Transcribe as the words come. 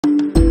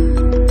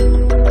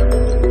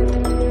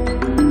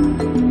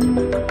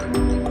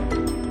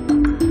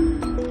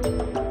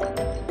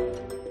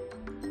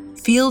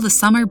Feel the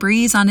summer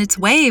breeze on its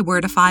way,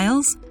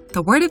 wordophiles!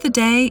 The word of the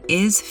day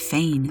is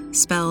foehn,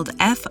 spelled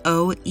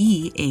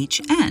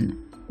F-O-E-H-N.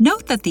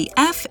 Note that the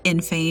F in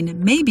foehn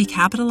may be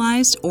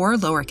capitalized or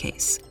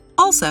lowercase.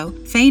 Also,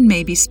 foehn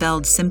may be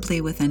spelled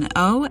simply with an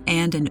O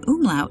and an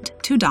umlaut,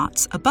 2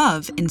 dots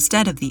above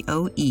instead of the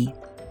O-E.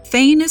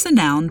 Foehn is a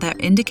noun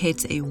that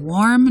indicates a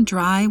warm,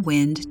 dry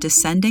wind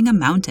descending a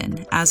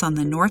mountain, as on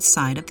the north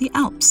side of the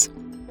Alps.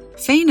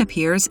 Foehn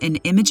appears in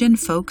Imogen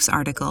Folk's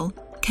article,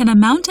 "Can a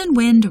Mountain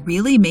Wind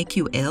Really Make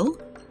You Ill?"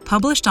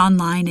 published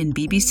online in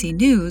BBC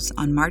News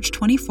on March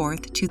 24,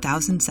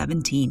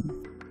 2017.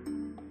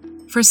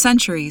 For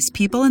centuries,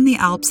 people in the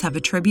Alps have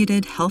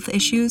attributed health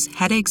issues,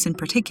 headaches in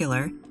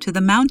particular, to the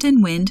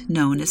mountain wind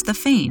known as the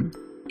foehn.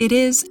 It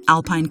is,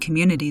 alpine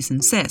communities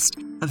insist,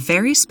 a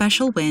very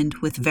special wind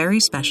with very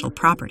special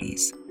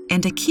properties.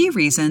 And a key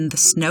reason the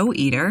snow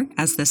eater,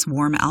 as this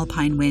warm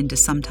alpine wind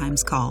is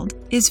sometimes called,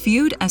 is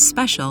viewed as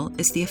special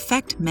is the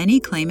effect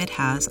many claim it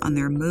has on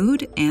their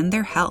mood and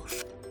their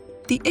health.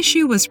 The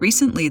issue was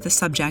recently the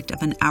subject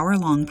of an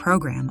hour-long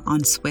program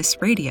on Swiss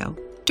radio,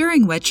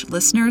 during which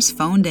listeners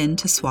phoned in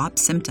to swap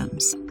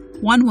symptoms.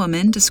 One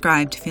woman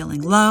described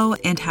feeling low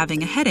and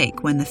having a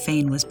headache when the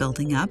foehn was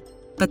building up,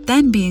 but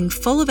then being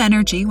full of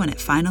energy when it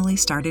finally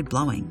started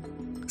blowing.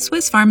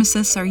 Swiss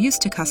pharmacists are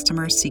used to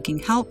customers seeking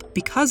help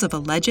because of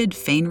alleged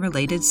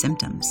foehn-related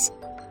symptoms.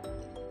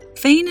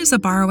 Foehn is a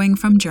borrowing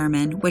from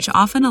German, which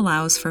often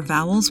allows for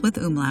vowels with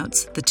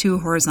umlauts, the 2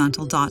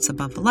 horizontal dots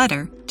above the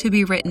letter, to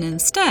be written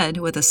instead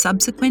with a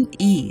subsequent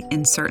E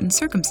in certain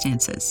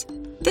circumstances.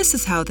 This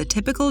is how the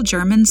typical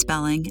German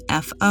spelling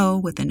F-O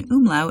with an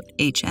umlaut,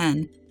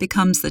 H-N,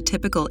 becomes the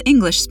typical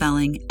English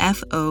spelling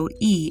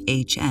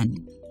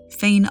F-O-E-H-N.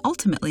 Foehn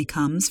ultimately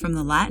comes from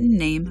the Latin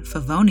name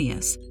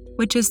Favonius,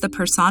 which is the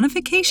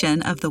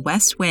personification of the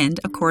west wind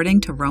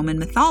according to Roman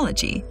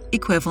mythology,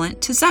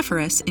 equivalent to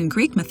Zephyrus in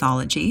Greek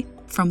mythology,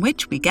 from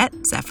which we get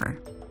Zephyr.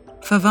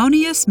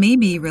 Favonius may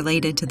be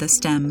related to the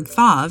stem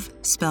fav,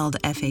 spelled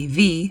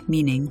F-A-V,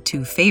 meaning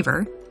to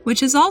favor,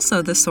 which is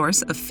also the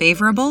source of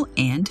favorable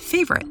and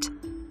favorite.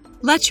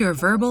 Let your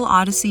verbal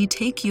odyssey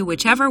take you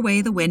whichever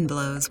way the wind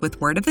blows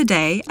with Word of the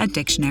Day at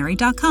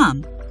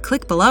dictionary.com.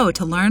 Click below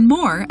to learn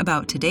more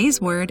about today's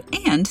word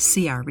and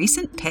see our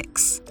recent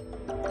picks.